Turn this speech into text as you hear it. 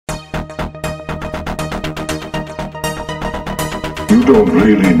You don't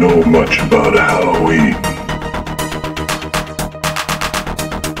really know much about Halloween.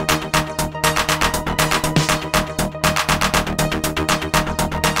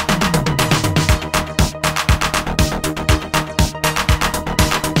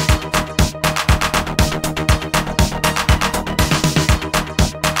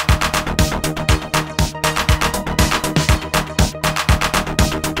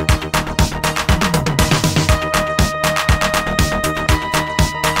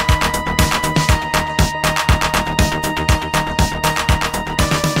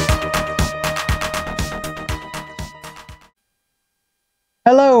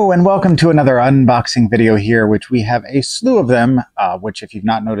 Hello and welcome to another unboxing video here, which we have a slew of them, which if you've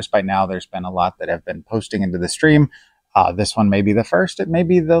not noticed by now, there's been a lot that have been posting into the stream. This one may be the first, it may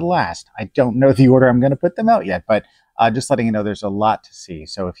be the last. I don't know the order I'm going to put them out yet, but just letting you know there's a lot to see.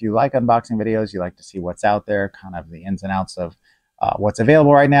 So if you like unboxing videos, you like to see what's out there, kind of the ins and outs of what's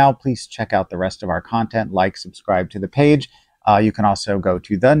available right now, please check out the rest of our content, like, subscribe to the page. You can also go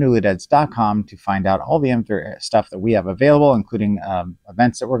to Newlydeads.com to find out all the stuff that we have available, including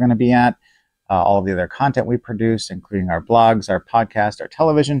events that we're going to be at, all of the other content we produce, including our blogs, our podcast, our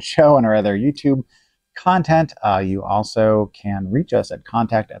television show, and our other YouTube content. You also can reach us at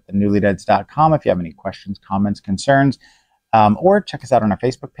contact@thenewlydeads.com if you have any questions, comments, concerns, or check us out on our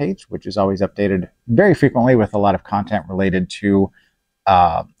Facebook page, which is always updated very frequently with a lot of content related to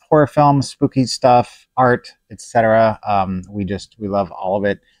horror films, spooky stuff, art, etc. We love all of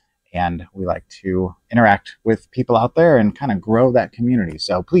it, and we like to interact with people out there and kind of grow that community.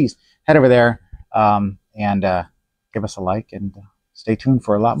 So please head over there and give us a like, and stay tuned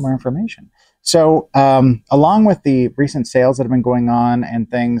for a lot more information. So along with the recent sales that have been going on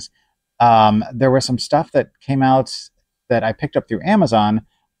and things, there was some stuff that came out that I picked up through Amazon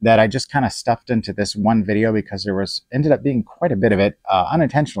that I just kind of stuffed into this one video because there ended up being quite a bit of it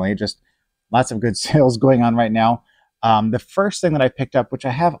unintentionally, just lots of good sales going on right now. The first thing that I picked up, which I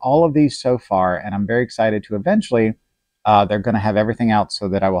have all of these so far, and I'm very excited to eventually, they're going to have everything out so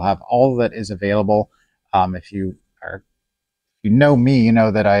that I will have all that is available. If you know me, you know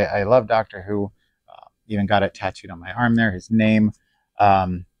that I love Doctor Who. Even got it tattooed on my arm there, his name.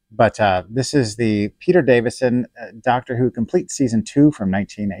 But this is the Peter Davison Doctor Who Complete Season 2 from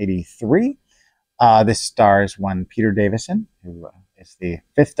 1983. This stars one Peter Davison, who is the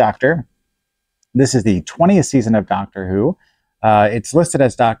 5th Doctor. This is the 20th season of Doctor Who. It's listed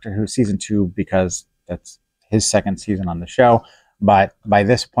as Doctor Who Season 2 because that's his 2nd season on the show. But by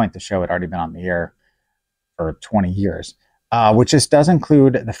this point, the show had already been on the air for 20 years. Which just does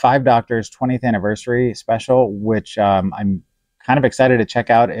include the 5 Doctors 20th Anniversary Special, which I'm kind of excited to check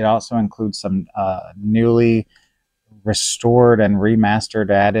out. It also includes some newly restored and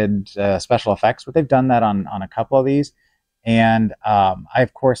remastered, added special effects, but they've done that on a couple of these. And I,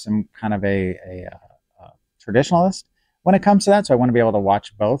 of course, am kind of a traditionalist when it comes to that, so I want to be able to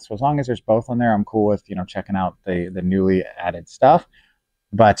watch both. So as long as there's both on there, I'm cool with, checking out the newly added stuff.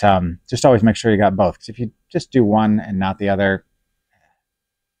 But just always make sure you got both, because if you just do one and not the other,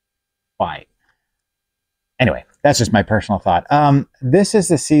 why? Anyway, that's just my personal thought. This is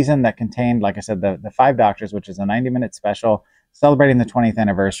the season that contained, like I said, the 5 Doctors, which is a 90-minute special celebrating the 20th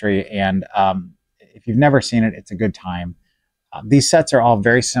anniversary. And if you've never seen it, it's a good time. These sets are all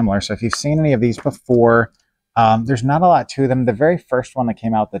very similar. So if you've seen any of these before, there's not a lot to them. The very first one that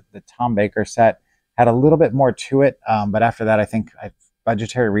came out, the Tom Baker set, had a little bit more to it. But after that, I think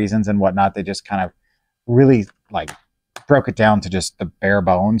budgetary reasons and whatnot, they just kind of really broke it down to just the bare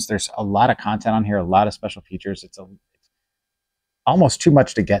bones. There's a lot of content on here, a lot of special features. It's almost too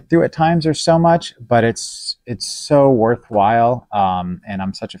much to get through at times. There's so much, but it's so worthwhile. And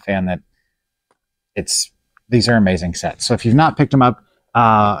I'm such a fan that these are amazing sets. So if you've not picked them up,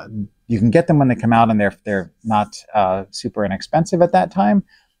 you can get them when they come out, and they're not super inexpensive at that time.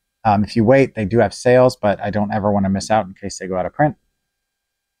 If you wait, they do have sales, but I don't ever want to miss out in case they go out of print.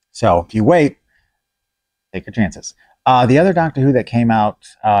 So if you wait, take your chances. The other Doctor Who that came out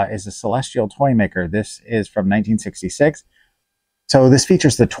is the Celestial Toymaker. This is from 1966. So this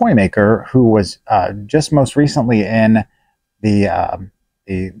features the Toymaker, who was just most recently in the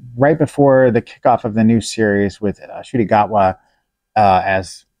right before the kickoff of the new series with Ncuti Gatwa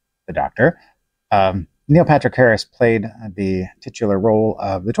as the Doctor. Neil Patrick Harris played the titular role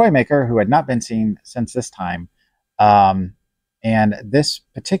of the Toymaker, who had not been seen since this time. And this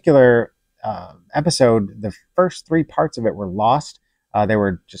particular episode, the first 3 parts of it were lost. They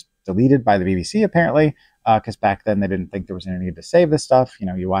were just deleted by the BBC, apparently, because back then they didn't think there was any need to save this stuff.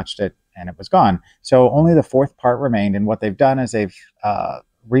 You watched it and it was gone. So only the 4th part remained. And what they've done is they've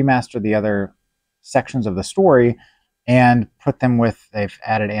remastered the other sections of the story and put them with, they've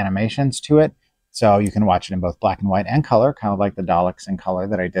added animations to it. So you can watch it in both black and white and color, kind of like the Daleks in color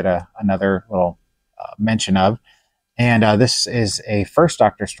that I did another little mention of. And this is a first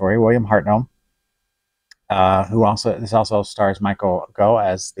Doctor story, William Hartnell, this also stars Michael Gough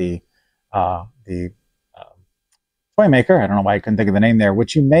as the toy maker. I don't know why I couldn't think of the name there,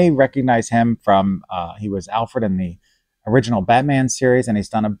 which you may recognize him from. He was Alfred in the original Batman series, and he's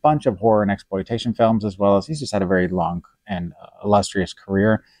done a bunch of horror and exploitation films, as well as he's just had a very long and illustrious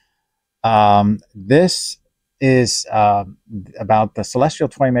career. This is about the celestial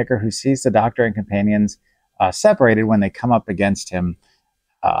toy maker who sees the Doctor and companions separated when they come up against him.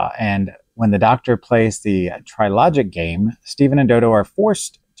 And when the Doctor plays the trilogic game, Stephen and Dodo are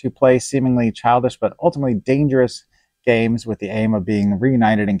forced to play seemingly childish but ultimately dangerous games with the aim of being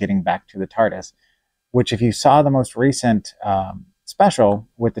reunited and getting back to the TARDIS. Which, if you saw the most recent special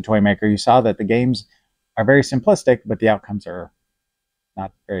with the toy maker, you saw that the games are very simplistic, but the outcomes are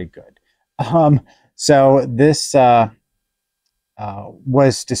not very good. So this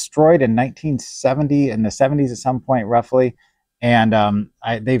was destroyed in 1970, in the 70s at some point, roughly, and the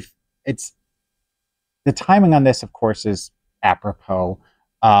timing on this, of course, is apropos,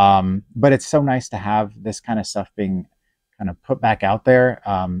 but it's so nice to have this kind of stuff being kind of put back out there.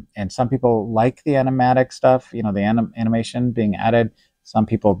 And some people like the animatic stuff, you know, the animation being added. Some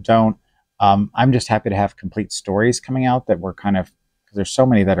people don't. I'm just happy to have complete stories coming out that were kind of, because there's so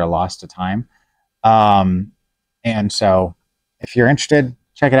many that are lost to time. And so if you're interested,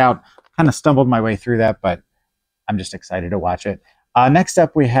 check it out. Kind of stumbled my way through that, but I'm just excited to watch it. Next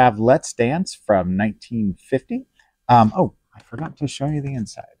up, we have Let's Dance from 1950. Oh, I forgot to show you the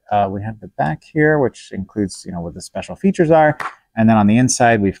inside. We have the back here, which includes, you know, what the special features are. And then on the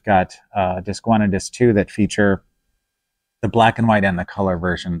inside, we've got disc 1 and disc 2 that feature the black and white and the color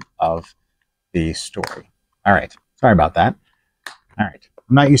version of the story. All right. Sorry about that. All right.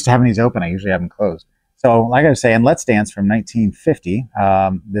 I'm not used to having these open. I usually have them closed. So like I was saying, Let's Dance from 1950.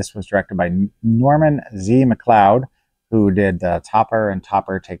 This was directed by Norman Z. MacLeod, who did Topper and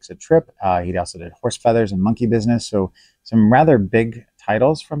Topper Takes a Trip. He also did Horse Feathers and Monkey Business. So some rather big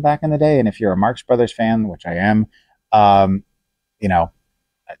titles from back in the day. And if you're a Marx Brothers fan, which I am, you know,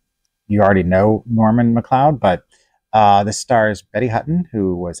 you already know Norman MacLeod, but this stars Betty Hutton,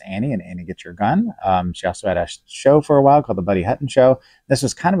 who was Annie in Annie Get Your Gun. She also had a show for a while called The Buddy Hutton Show. This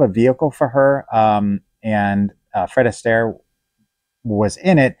was kind of a vehicle for her, and Fred Astaire was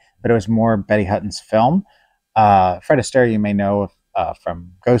in it, but it was more Betty Hutton's film. Fred Astaire, you may know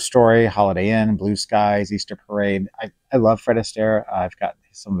from Ghost Story, Holiday Inn, Blue Skies, Easter Parade. I love Fred Astaire. I've got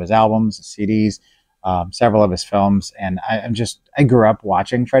some of his albums, CDs, several of his films, and I grew up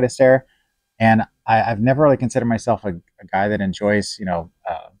watching Fred Astaire, and I've never really considered myself a guy that enjoys, you know,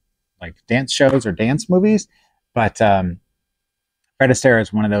 like dance shows or dance movies, but Fred Astaire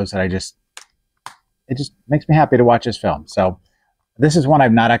is one of those that it just makes me happy to watch his film. So this is one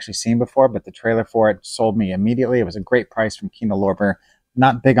I've not actually seen before, but the trailer for it sold me immediately. It was a great price from Kino Lorber.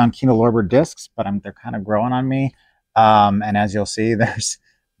 Not big on Kino Lorber discs, but they're kind of growing on me. And as you'll see, there's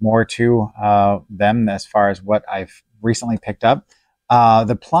more to them as far as what I've recently picked up.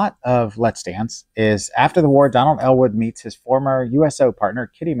 The plot of Let's Dance is, after the war, Donald Elwood meets his former USO partner,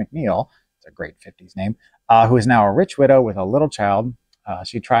 Kitty McNeil. It's a great 50s name, who is now a rich widow with a little child.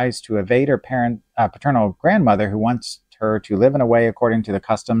 She tries to evade her paternal grandmother, who wants her to live in a way according to the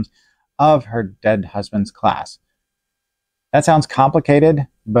customs of her dead husband's class. That sounds complicated,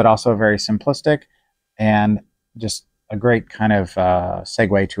 but also very simplistic, and just a great kind of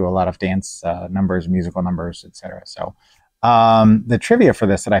segue to a lot of dance numbers, musical numbers, etc. So the trivia for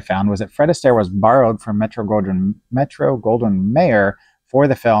this that I found was that Fred Astaire was borrowed from Metro-Goldwyn-Mayer for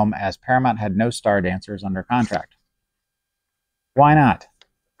the film, as Paramount had no star dancers under contract. Why not?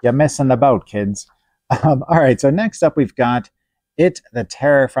 You're missing the boat, kids. All right, so next up we've got It, the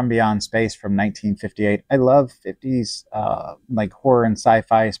Terror from Beyond Space from 1958. I love 50s like horror and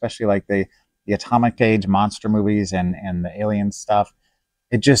sci-fi, especially like the atomic age monster movies and the alien stuff.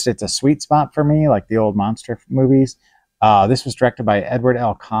 It's a sweet spot for me, like the old monster movies. This was directed by Edward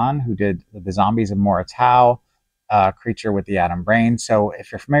L. Kahn, who did The Zombies of Moratau, Creature with the Atom Brain. So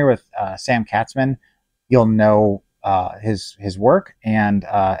if you're familiar with Sam Katzman, you'll know his work, and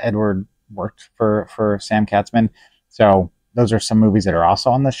Edward worked for Sam Katzman. So those are some movies that are also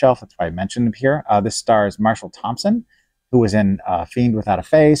on the shelf. That's why I mentioned them here. This stars Marshall Thompson, who was in Fiend Without a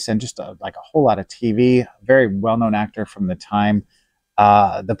Face, and just like a whole lot of TV. Very well-known actor from the time.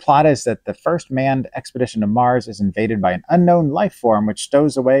 The plot is that the first manned expedition to Mars is invaded by an unknown life form which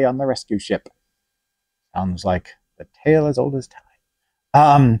stows away on the rescue ship. Sounds like the tale as old as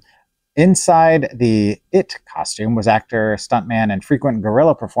time. Inside the It costume was actor, stuntman, and frequent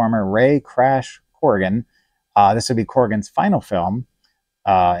guerrilla performer Ray Crash Corrigan. This would be Corrigan's final film,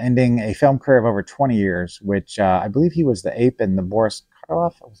 ending a film career of over 20 years, which I believe he was the ape in the Boris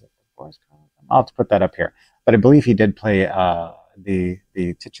Karloff. Was it Boris Karloff? I'll have to put that up here. But I believe he did play the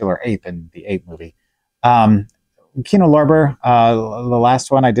titular ape in the Ape movie. Kino Lorber, the last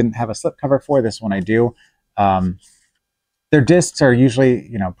one I didn't have a slipcover for. This one I do. Their discs are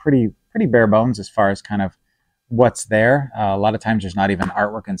usually, pretty bare bones as far as kind of what's there. A lot of times there's not even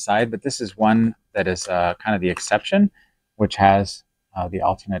artwork inside, but this is one that is kind of the exception, which has the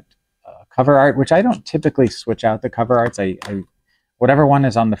alternate cover art, which I don't typically switch out the cover arts. Whatever one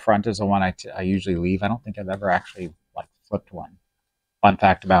is on the front is the one I usually leave. I don't think I've ever actually flipped one. Fun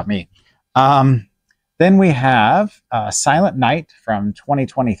fact about me. Then we have Silent Night from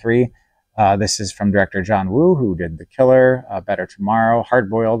 2023. This is from director John Woo, who did The Killer, Better Tomorrow,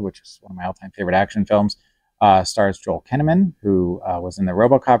 Hard Boiled, which is one of my all-time favorite action films. Stars Joel Kinnaman, who was in the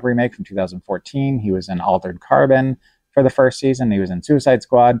RoboCop remake from 2014. He was in Altered Carbon for the first season. He was in Suicide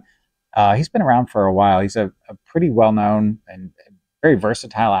Squad. He's been around for a while. He's a pretty well-known and very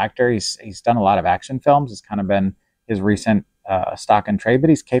versatile actor. He's done a lot of action films. It's kind of been his recent stock and trade,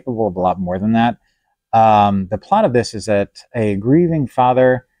 but he's capable of a lot more than that. The plot of this is that a grieving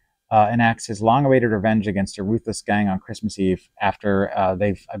father enacts his long-awaited revenge against a ruthless gang on Christmas Eve after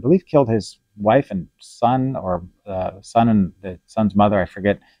they've, I believe, killed his wife and son, or son and the son's mother. I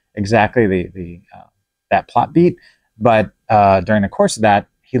forget exactly that plot beat, but during the course of that,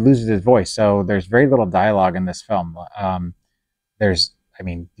 he loses his voice. So there's very little dialogue in this film.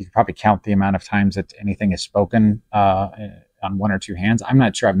 You could probably count the amount of times that anything is spoken on one or two hands. I'm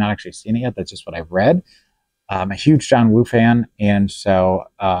not sure. I've not actually seen it yet. That's just what I've read. I'm a huge John Woo fan, and so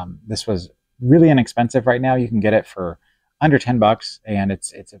this was really inexpensive right now. You can get it for under $10, and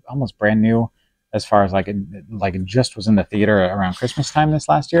it's almost brand new as far as it just was in the theater around Christmas time this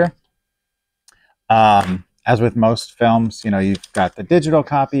last year. As with most films, you've got the digital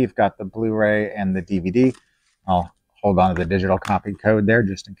copy, you've got the Blu-ray and the DVD. I'll hold on to the digital copy code there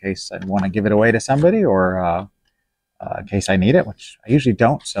just in case I want to give it away to somebody, or in case I need it, which I usually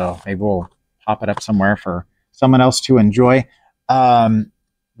don't. So maybe we'll pop it up somewhere for someone else to enjoy.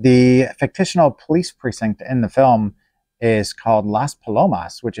 The fictional police precinct in the film is called Las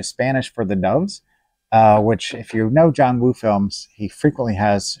Palomas, which is Spanish for the doves, which, if you know John Woo films, he frequently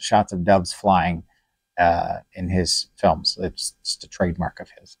has shots of doves flying in his films. It's just a trademark of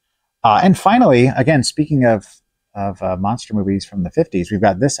his. And finally, again, speaking of monster movies from the 50s, we've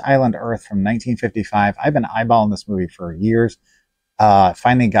got This Island Earth from 1955. I've been eyeballing this movie for years.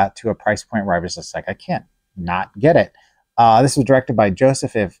 Finally got to a price point where I was just like, I can't not get it. This was directed by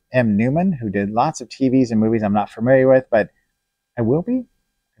Joseph M. Newman, who did lots of TVs and movies I'm not familiar with, but I will be,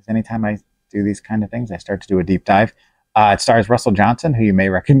 because anytime I do these kind of things, I start to do a deep dive. It stars Russell Johnson, who you may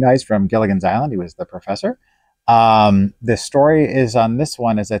recognize from Gilligan's Island. He was the professor. The story is on this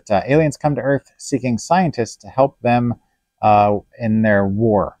one is that aliens come to Earth seeking scientists to help them in their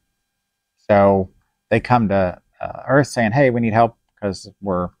war. So they come to Earth saying, hey, we need help because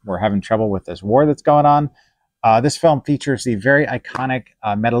we're having trouble with this war that's going on. This film features the very iconic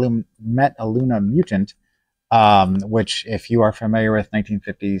Metaluna mutant, which, if you are familiar with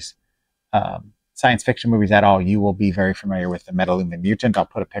 1950s science fiction movies at all, you will be very familiar with the Metaluna mutant. I'll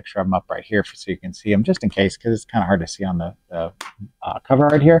put a picture of him up right here so you can see him, just in case, because it's kind of hard to see on the cover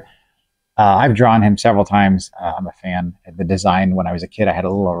art here. I've drawn him several times. I'm a fan of the design. When I was a kid, I had a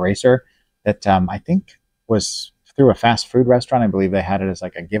little eraser that I think was through a fast food restaurant. I believe they had it as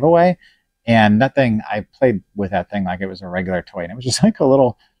like a giveaway. And that thing, I played with that thing like it was a regular toy. And it was just like a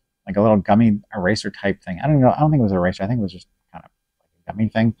little gummy eraser type thing. I don't think it was an eraser. I think it was just kind of like a gummy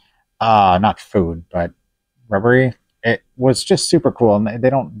thing. Not food, but rubbery. It was just super cool. And they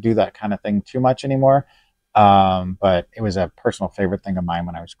don't do that kind of thing too much anymore. But it was a personal favorite thing of mine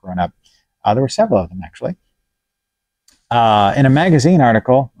when I was growing up. There were several of them, actually. In a magazine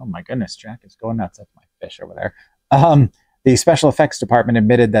article, oh my goodness, Jack is going nuts. That's my fish over there. The special effects department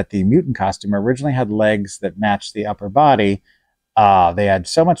admitted that the mutant costume originally had legs that matched the upper body. They had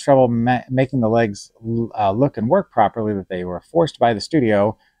so much trouble making the legs look and work properly that they were forced by the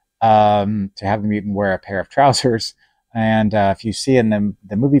studio to have the mutant wear a pair of trousers. And if you see in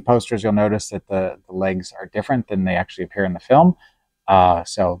the movie posters, you'll notice that the legs are different than they actually appear in the film.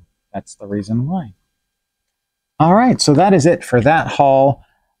 So that's the reason why. All right, so that is it for that haul.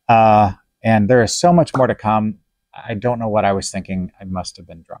 And there is so much more to come. I don't know what I was thinking. I must have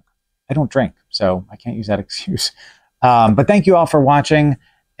been drunk. I don't drink, so I can't use that excuse. But thank you all for watching.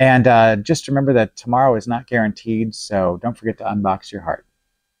 And just remember that tomorrow is not guaranteed, so don't forget to unbox your heart.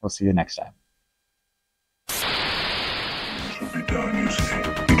 We'll see you next time. Should be done, you see,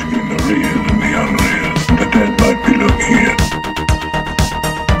 between the real and the unreal. The dead might be looking in.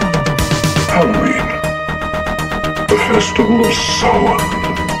 Halloween, the festival of Samhain.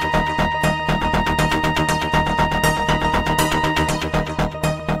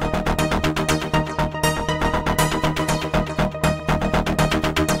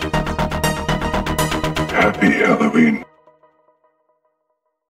 Happy Halloween.